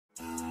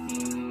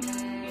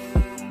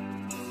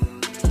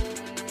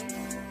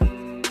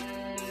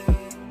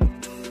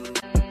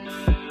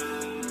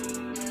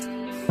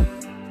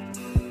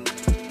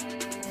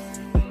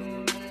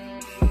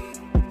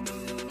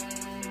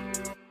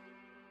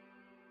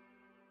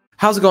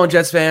How's it going,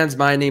 Jets fans?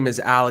 My name is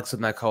Alex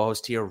with my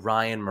co-host here,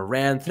 Ryan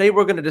Moran. Today,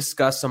 we're going to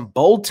discuss some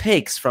bold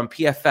takes from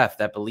PFF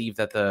that believe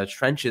that the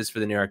trenches for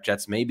the New York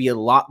Jets may be a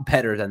lot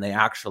better than they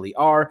actually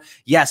are.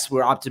 Yes,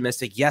 we're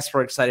optimistic. Yes,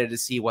 we're excited to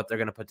see what they're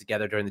going to put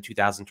together during the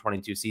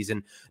 2022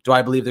 season. Do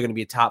I believe they're going to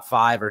be a top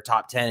 5 or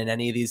top 10 in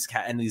any of these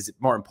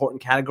more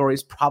important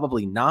categories?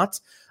 Probably not.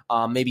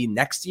 Maybe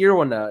next year,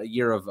 when a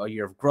year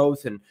of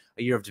growth and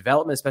a year of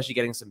development, especially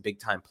getting some big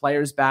time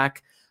players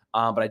back.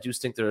 But I do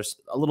think there's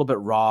a little bit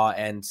raw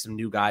and some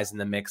new guys in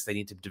the mix. They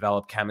need to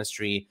develop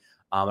chemistry.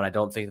 And I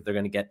don't think that they're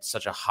going to get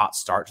such a hot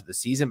start to the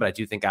season, but I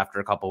do think after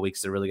a couple of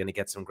weeks, they're really going to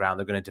get some ground.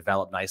 They're going to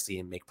develop nicely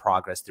and make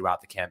progress throughout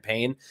the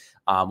campaign.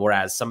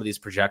 Whereas some of these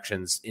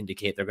projections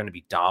indicate they're going to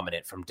be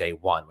dominant from day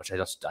one, which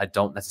I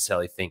don't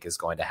necessarily think is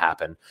going to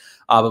happen.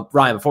 But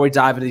Ryan, before we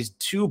dive into these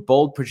two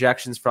bold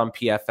projections from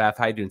PFF,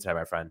 how are you doing today,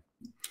 my friend?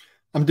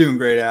 I'm doing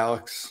great,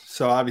 Alex.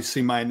 So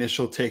obviously my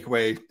initial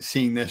takeaway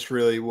seeing this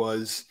really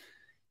was,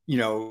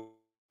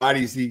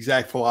 body's the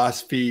exact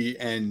philosophy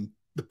and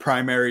the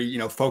primary,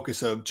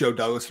 focus of Joe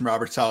Douglas and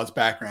Robert Saleh's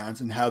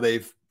backgrounds and how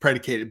they've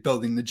predicated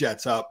building the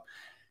Jets up.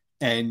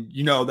 And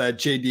that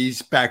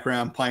JD's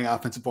background playing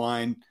offensive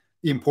line,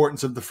 the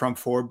importance of the front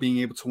four being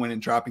able to win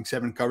and dropping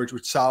 7 coverage,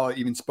 which Saleh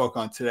even spoke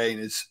on today in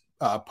his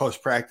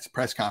post-practice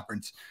press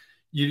conference.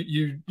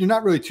 You're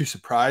not really too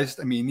surprised.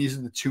 I mean, these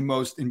are the 2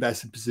 most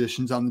invested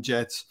positions on the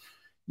Jets.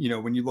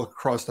 When you look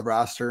across the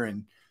roster,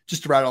 and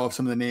just to rattle off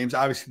some of the names,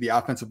 obviously the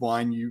offensive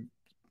line, you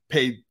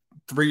paid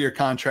 3-year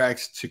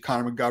contracts to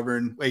Connor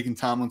McGovern, Laken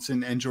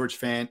Tomlinson, and George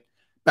Fant.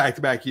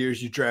 Back-to-back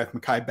years, you draft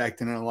Mekhi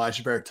Becton and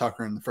Elijah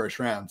Vera-Tucker in the first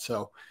round.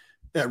 So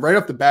yeah, right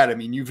off the bat, I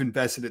mean, you've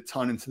invested a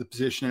ton into the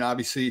position. And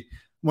obviously, I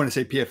want to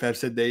say PFF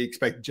said they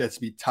expect the Jets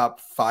to be top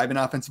 5 in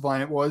offensive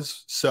line. It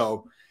was.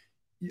 So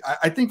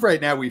I think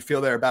right now we feel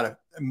they're about a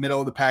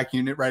middle of the pack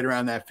unit, right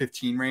around that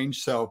 15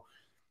 range. So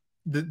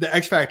the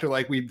X factor,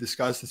 like we've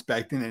discussed, is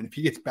Becton. And if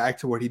he gets back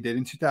to what he did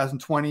in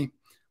 2020,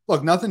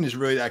 look, nothing is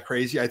really that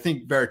crazy. I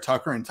think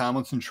Vera-Tucker and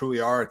Tomlinson truly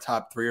are a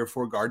top 3 or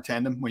 4 guard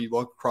tandem. When you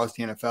look across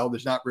the NFL,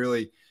 there's not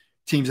really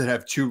teams that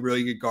have 2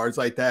 really good guards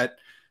like that.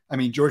 I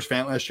mean, George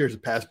Fant last year as a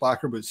pass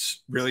blocker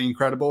was really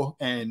incredible.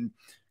 And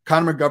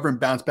Connor McGovern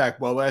bounced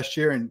back well last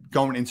year, and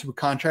going into a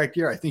contract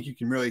year, I think you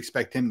can really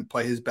expect him to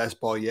play his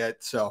best ball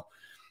yet. So,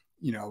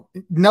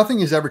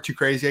 nothing is ever too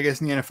crazy, I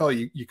guess, in the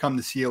NFL. You come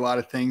to see a lot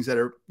of things that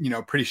are,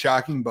 pretty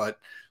shocking, but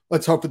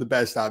let's hope for the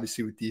best,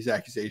 obviously, with these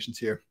accusations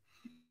here.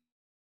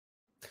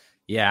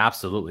 Yeah,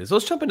 absolutely. So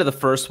let's jump into the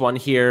first one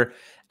here.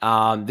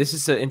 This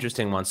is an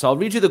interesting one. So I'll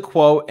read you the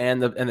quote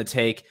and the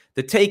take.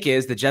 The take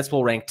is the Jets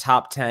will rank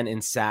top 10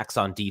 in sacks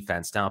on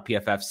defense. Now,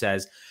 PFF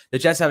says the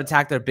Jets have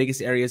attacked their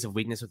biggest areas of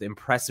weakness with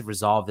impressive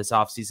resolve this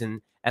offseason,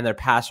 and their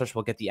pass rush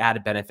will get the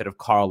added benefit of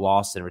Carl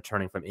Lawson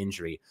returning from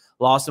injury.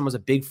 Lawson was a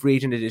big free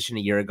agent addition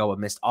a year ago, but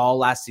missed all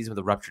last season with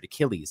a ruptured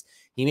Achilles.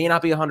 He may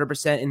not be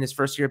 100% in his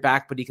first year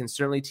back, but he can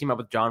certainly team up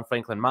with John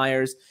Franklin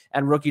Myers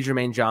and rookie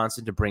Jermaine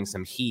Johnson to bring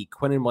some heat.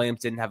 Quinnen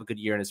Williams didn't have a good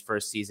year in his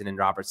first season in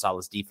Robert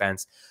Saleh's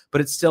defense, but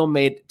it's still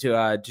made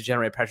to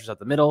generate pressures up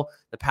the middle.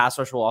 The pass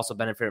rush will also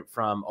benefit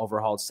from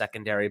overhauled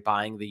secondary,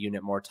 buying the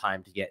unit more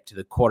time to get to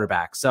the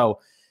quarterback. So,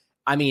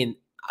 I mean,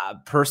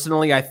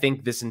 personally, I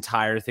think this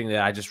entire thing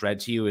that I just read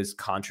to you is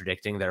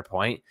contradicting their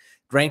point.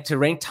 To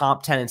rank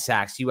top 10 in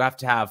sacks, you have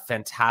to have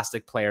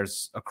fantastic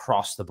players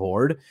across the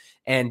board.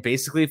 And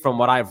basically, from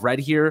what I've read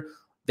here,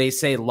 they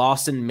say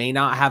Lawson may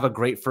not have a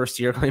great first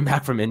year coming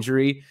back from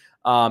injury.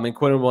 And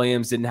Quinnen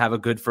Williams didn't have a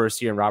good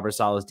first year in Robert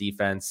Saleh's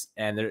defense.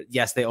 And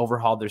yes, they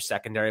overhauled their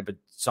secondary, but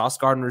Sauce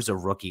Gardner's a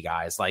rookie,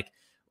 guys. Like,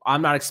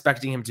 I'm not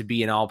expecting him to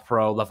be an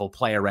all-pro level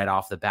player right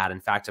off the bat. In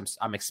fact,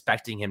 I'm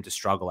expecting him to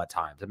struggle at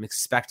times. I'm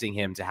expecting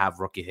him to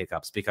have rookie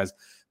hiccups because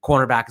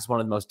cornerback is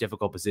one of the most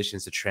difficult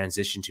positions to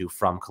transition to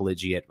from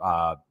collegiate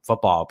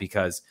football,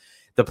 because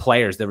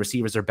the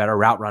receivers are better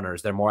route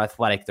runners. They're more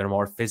athletic. They're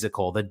more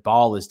physical. The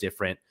ball is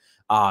different.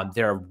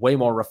 They're way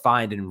more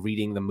refined in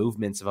reading the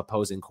movements of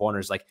opposing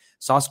corners. Like,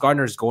 Sauce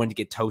Gardner is going to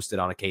get toasted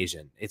on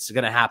occasion. It's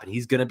going to happen.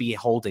 He's going to be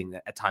holding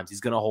at times.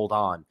 He's going to hold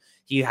on.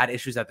 He had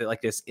issues at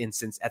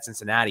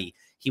Cincinnati.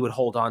 He would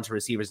hold on to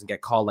receivers and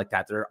get called like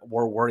that. There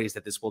were worries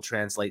that this will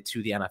translate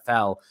to the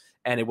NFL,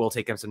 and it will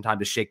take him some time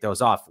to shake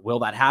those off. Will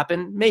that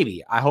happen?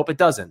 Maybe. I hope it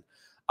doesn't.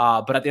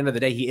 But at the end of the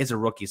day, he is a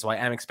rookie, so I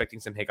am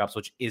expecting some hiccups,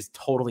 which is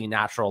totally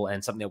natural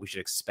and something that we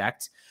should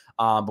expect.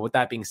 But with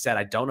that being said,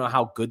 I don't know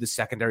how good the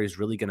secondary is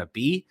really going to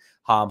be.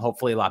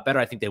 Hopefully a lot better.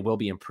 I think they will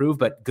be improved,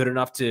 but good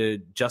enough to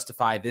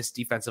justify this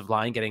defensive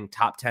line getting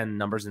top 10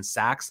 numbers in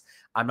sacks.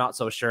 I'm not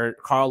so sure.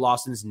 Carl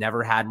Lawson's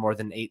never had more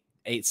than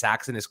eight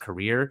sacks in his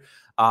career.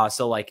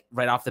 So like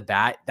right off the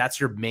bat, that's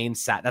your main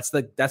sack.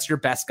 That's your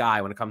best guy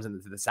when it comes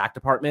into the sack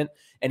department.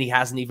 And he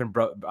hasn't even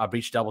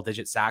breached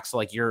double-digit sacks. So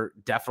like you're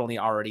definitely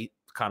already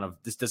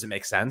this doesn't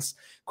make sense.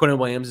 Quinnen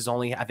Williams is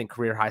only, I think,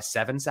 career high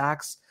 7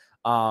 sacks.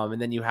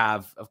 And then you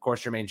have, of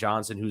course, Jermaine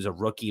Johnson, who's a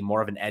rookie, more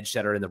of an edge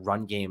setter in the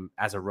run game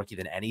as a rookie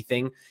than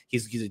anything.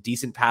 He's a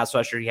decent pass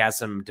rusher. He has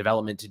some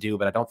development to do,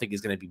 but I don't think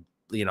he's going to be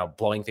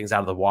blowing things out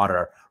of the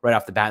water right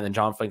off the bat. And then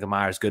John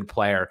Franklin is a good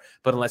player,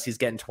 but unless he's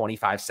getting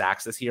 25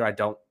 sacks this year, I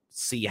don't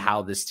see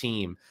how this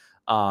team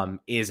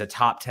is a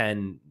top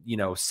 10,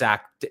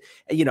 sack,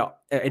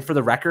 and for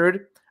the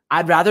record,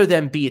 I'd rather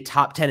them be a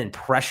top 10 in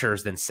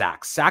pressures than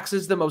sacks. Sacks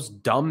is the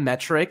most dumb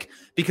metric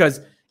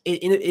because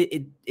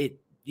it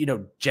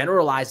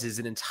generalizes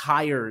an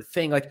entire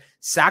thing. Like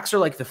sacks are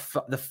like the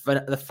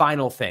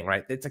final thing,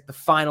 right? It's like the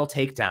final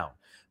takedown.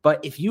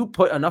 But if you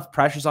put enough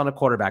pressures on a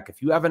quarterback,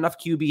 if you have enough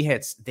QB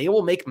hits, they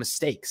will make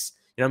mistakes.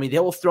 They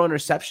will throw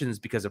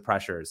interceptions because of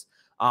pressures.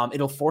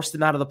 It'll force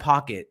them out of the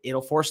pocket.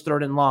 It'll force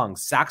third and long.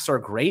 Sacks are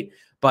great,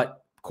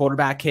 but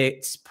quarterback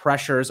hits,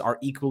 pressures are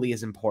equally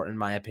as important, in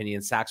my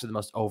opinion. Sacks are the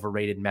most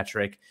overrated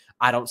metric.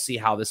 I don't see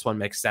how this one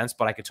makes sense,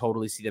 but I could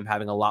totally see them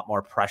having a lot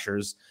more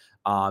pressures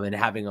and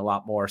having a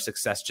lot more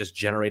success just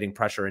generating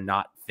pressure and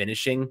not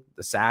finishing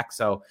the sack.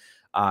 So,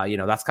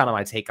 that's kind of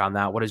my take on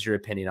that. What is your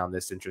opinion on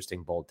this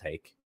interesting, bold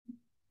take?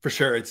 For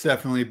sure. It's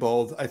definitely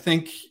bold. I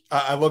think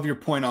I love your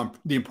point on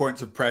the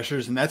importance of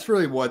pressures, and that's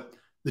really what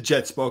the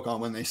Jets spoke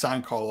on when they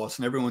signed Carl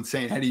Lawson. Everyone's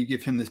saying, how do you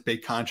give him this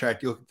big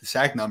contract? You look at the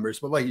sack numbers,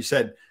 but like you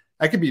said,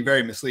 that could be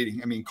very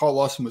misleading. I mean, Carl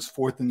Lawson was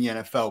 4th in the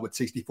NFL with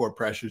 64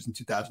 pressures in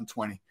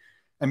 2020.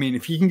 I mean,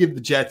 if he can give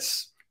the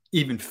Jets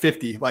even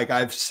 50, like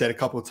I've said a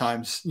couple of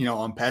times,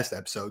 on past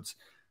episodes,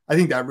 I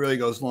think that really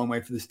goes a long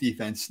way for this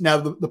defense. Now,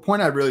 the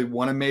point I really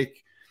want to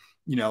make,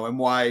 and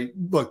why,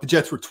 look, the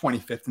Jets were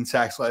 25th in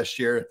sacks last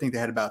year. I think they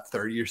had about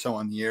 30 or so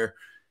on the year.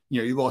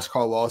 You lost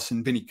Carl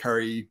Lawson, Vinny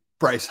Curry,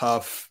 Bryce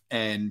Huff,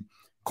 and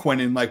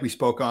Quinnen, like we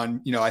spoke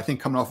on. I think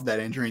coming off of that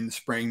injury in the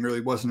spring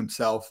really wasn't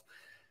himself.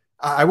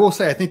 I will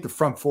say I think the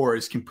front four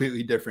is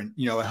completely different.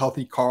 A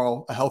healthy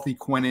Carl, a healthy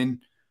Quinnen,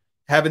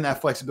 having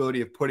that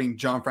flexibility of putting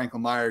John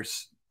Franklin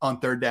Myers on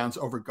third downs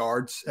over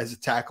guards as a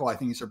tackle, I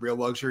think is a real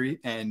luxury.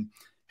 And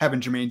having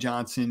Jermaine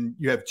Johnson,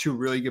 you have 2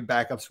 really good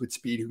backups with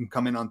speed who can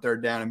come in on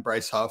third down, and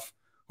Bryce Huff,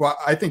 who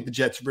I think the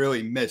Jets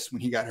really missed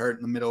when he got hurt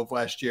in the middle of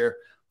last year.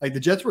 Like the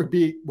Jets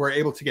were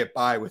able to get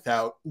by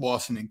without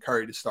Lawson and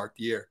Curry to start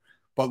the year.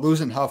 But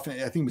losing Huff, I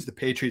think it was the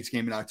Patriots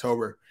game in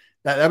October,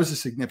 that was a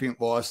significant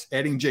loss.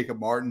 Adding Jacob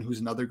Martin, who's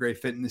another great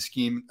fit in the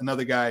scheme,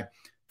 another guy,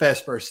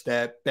 fast first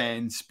step,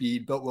 bend,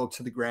 speed, built low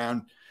to the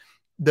ground.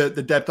 The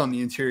depth on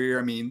the interior,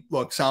 I mean,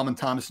 look, Solomon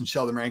Thomas and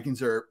Sheldon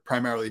Rankins are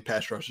primarily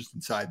pass rushers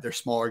inside. They're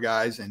smaller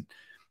guys. And,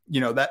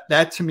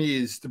 that to me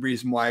is the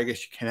reason why I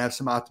guess you can have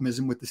some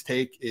optimism with this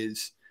take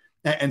is,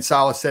 and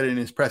Saleh said it in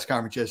his press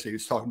conference yesterday, he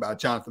was talking about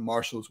Jonathan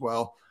Marshall as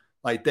well.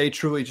 Like they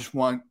truly just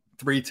want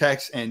 3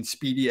 techs and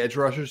speedy edge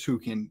rushers who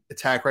can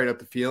attack right up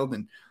the field.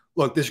 And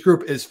look, this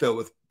group is filled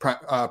with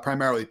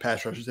primarily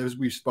pass rushers. As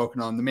we've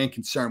spoken on, the main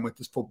concern with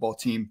this football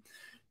team,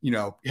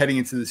 heading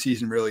into the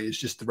season really is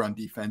just the run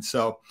defense.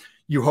 So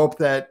you hope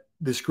that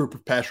this group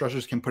of pass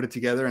rushers can put it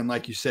together. And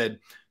like you said,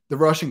 the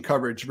rushing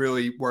coverage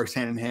really works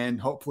hand in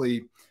hand.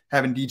 Hopefully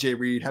having DJ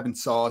Reed, having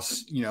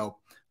Sauce,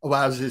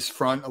 allows his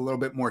front a little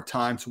bit more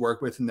time to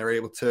work with, and they're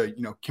able to,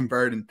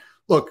 convert. And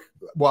look,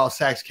 while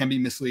sacks can be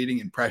misleading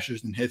and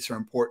pressures and hits are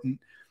important,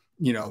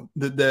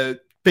 the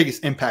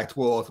biggest impact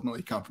will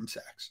ultimately come from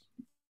sacks.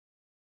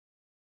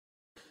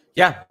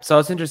 Yeah, so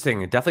it's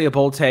interesting. Definitely a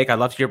bold take. I'd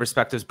love to hear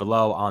perspectives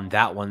below on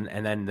that one.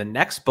 And then the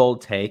next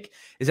bold take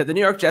is that the New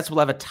York Jets will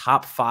have a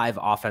top 5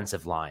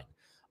 offensive line.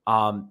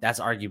 That's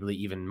arguably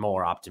even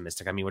more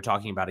optimistic. I mean, we're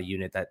talking about a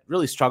unit that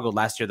really struggled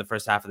last year, the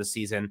first half of the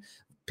season,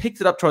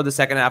 picked it up toward the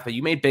second half, but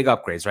you made big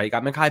upgrades, right? You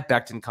got Mekhi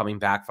Becton coming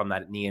back from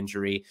that knee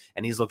injury,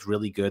 and he's looked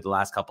really good the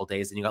last couple of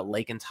days. And you got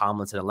Laken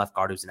Tomlinson, a left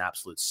guard who's an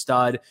absolute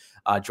stud.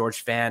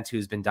 George Fant,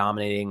 who's been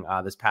dominating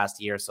this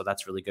past year, so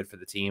that's really good for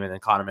the team. And then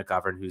Connor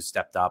McGovern, who's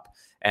stepped up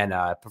and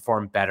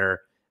performed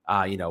better,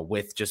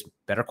 with just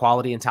better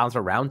quality and talent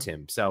around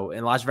him. So,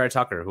 and Alijah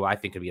Vera-Tucker, who I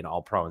think could be an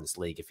all-pro in this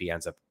league if he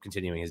ends up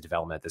continuing his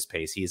development at this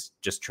pace. He's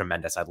just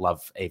tremendous. I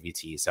love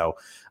AVT. So,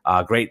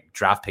 great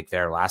draft pick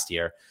there last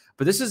year.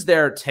 But this is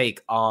their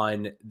take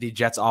on the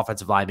Jets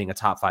offensive line being a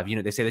top 5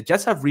 unit. They say the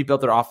Jets have rebuilt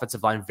their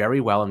offensive line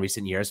very well in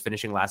recent years,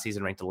 finishing last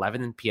season ranked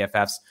 11 in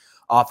PFF's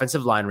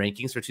offensive line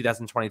rankings. For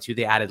 2022,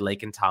 they added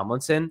Laken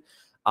Tomlinson,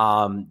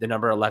 the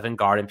number 11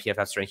 guard in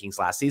PFF's rankings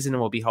last season,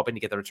 and we'll be hoping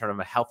to get the return of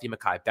a healthy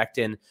Mekhi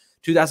Becton.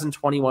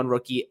 2021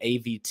 rookie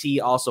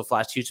AVT also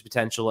flashed huge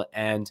potential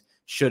and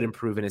should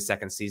improve in his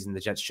second season.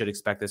 The Jets should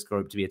expect this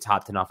group to be a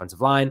top 10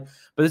 offensive line,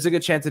 but there's a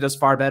good chance it does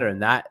far better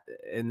and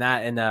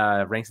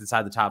ranks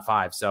inside the top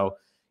 5. So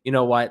you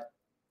know what?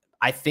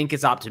 I think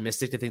it's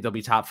optimistic to think they'll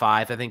be top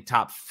 5. I think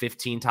top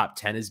 15, top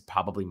 10 is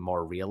probably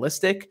more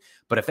realistic.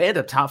 But if they end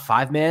up top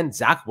 5, man,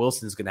 Zach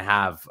Wilson's going to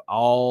have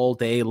all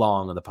day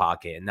long in the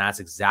pocket. And that's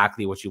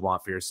exactly what you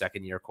want for your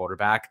second-year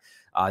quarterback.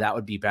 That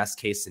would be best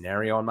case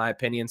scenario, in my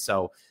opinion.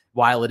 So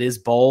while it is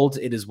bold,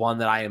 it is one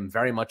that I am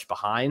very much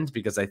behind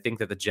because I think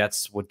that the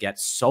Jets would get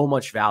so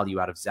much value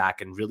out of Zach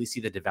and really see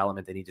the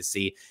development they need to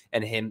see.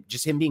 And him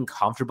being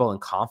comfortable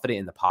and confident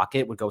in the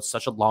pocket would go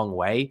such a long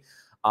way.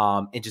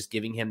 And just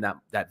giving him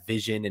that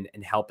vision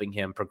and helping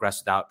him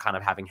progress without kind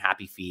of having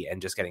happy feet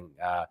and just getting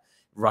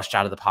rushed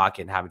out of the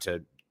pocket and having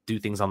to do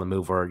things on the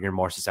move where you're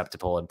more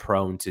susceptible and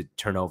prone to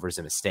turnovers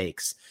and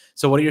mistakes.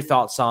 So what are your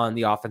thoughts on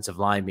the offensive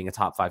line being a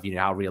top 5 unit?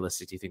 How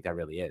realistic do you think that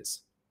really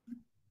is?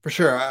 For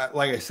sure.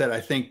 Like I said, I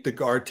think the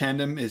guard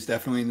tandem is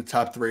definitely in the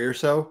top 3 or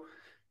so.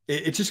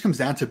 It just comes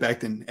down to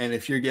Becton. And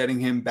if you're getting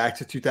him back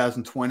to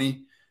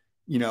 2020,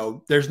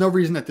 there's no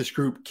reason that this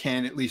group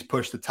can at least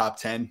push the top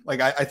 10.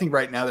 Like I think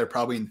right now they're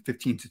probably in the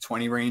 15 to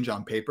 20 range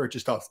on paper,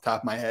 just off the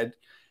top of my head.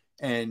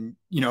 And,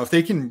 if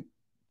they can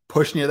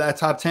push near that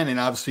top 10, and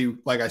obviously,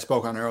 like I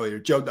spoke on earlier,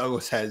 Joe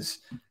Douglas has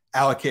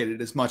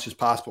allocated as much as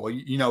possible,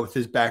 with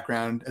his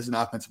background as an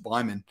offensive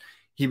lineman,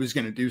 he was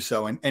going to do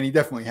so. And he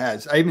definitely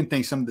has. I even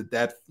think some of the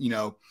depth,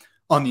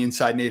 on the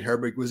inside, Nate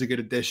Herbig was a good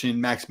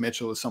addition. Max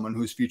Mitchell is someone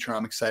whose future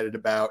I'm excited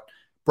about.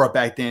 Brought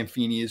back Dan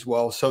Feeney as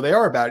well. So they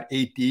are about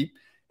 8 deep.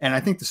 And I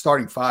think the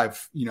starting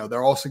 5,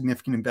 they're all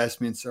significant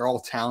investments. They're all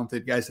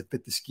talented guys that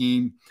fit the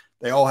scheme.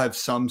 They all have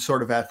some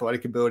sort of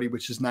athletic ability,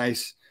 which is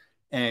nice.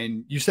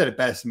 And you said it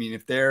best. I mean,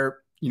 if they're,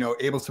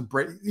 able to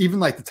break even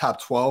like the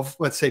top 12,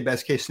 let's say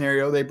best case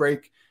scenario, they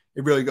break,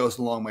 it really goes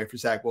a long way for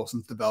Zach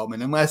Wilson's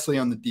development. And lastly,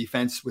 on the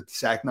defense with the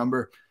sack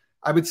number,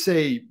 I would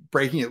say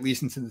breaking at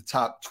least into the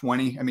top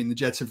 20. I mean, the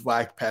Jets have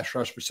lacked pass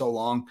rush for so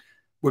long,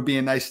 would be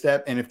a nice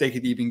step. And if they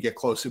could even get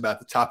close to about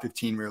the top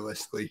 15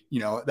 realistically,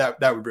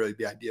 that would really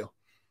be ideal.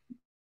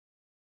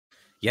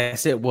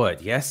 Yes, it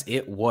would. Yes,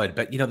 it would.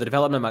 But, the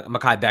development of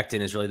Mekhi Becton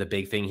is really the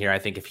big thing here. I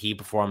think if he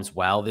performs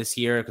well this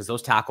year, because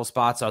those tackle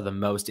spots are the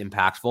most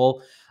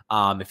impactful,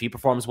 if he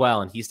performs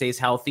well and he stays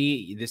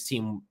healthy, this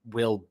team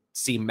will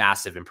see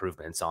massive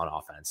improvements on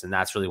offense. And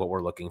that's really what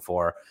we're looking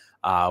for.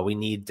 We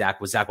need Zach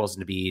Wilson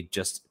to be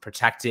just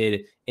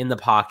protected in the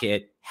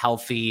pocket,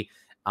 healthy,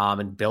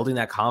 and building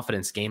that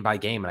confidence game by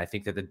game. And I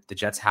think that the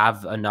Jets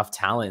have enough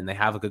talent and they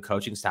have a good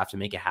coaching staff to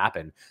make it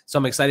happen. So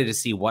I'm excited to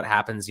see what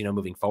happens,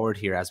 moving forward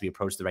here as we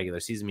approach the regular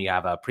season. We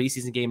have a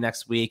preseason game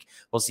next week.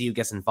 We'll see who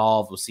gets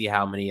involved. We'll see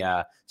how many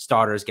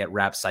starters get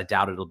reps. I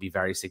doubt it'll be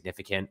very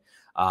significant.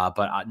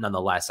 But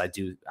nonetheless, I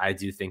do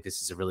think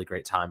this is a really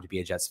great time to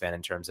be a Jets fan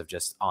in terms of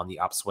just on the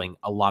upswing.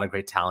 A lot of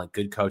great talent,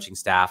 good coaching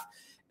staff.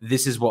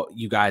 This is what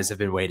you guys have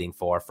been waiting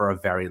for a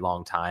very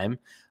long time.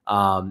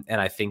 And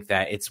I think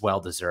that it's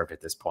well-deserved at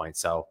this point.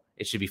 So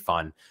it should be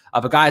fun.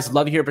 But guys,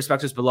 love to hear your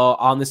perspectives below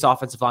on this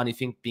offensive line. Do you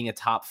think being a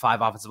top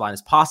 5 offensive line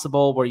is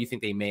possible? Where you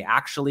think they may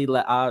actually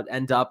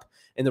end up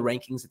in the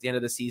rankings at the end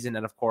of the season?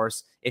 And of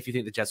course, if you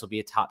think the Jets will be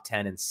a top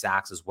 10 in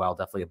sacks as well,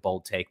 definitely a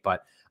bold take.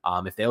 But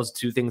if those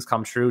 2 things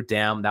come true,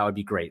 damn, that would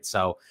be great.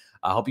 So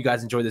I hope you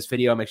guys enjoyed this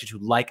video. Make sure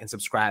to like and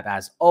subscribe.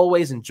 As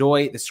always,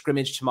 enjoy the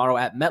scrimmage tomorrow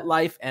at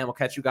MetLife, and we'll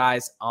catch you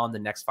guys on the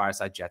next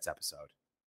Fireside Jets episode.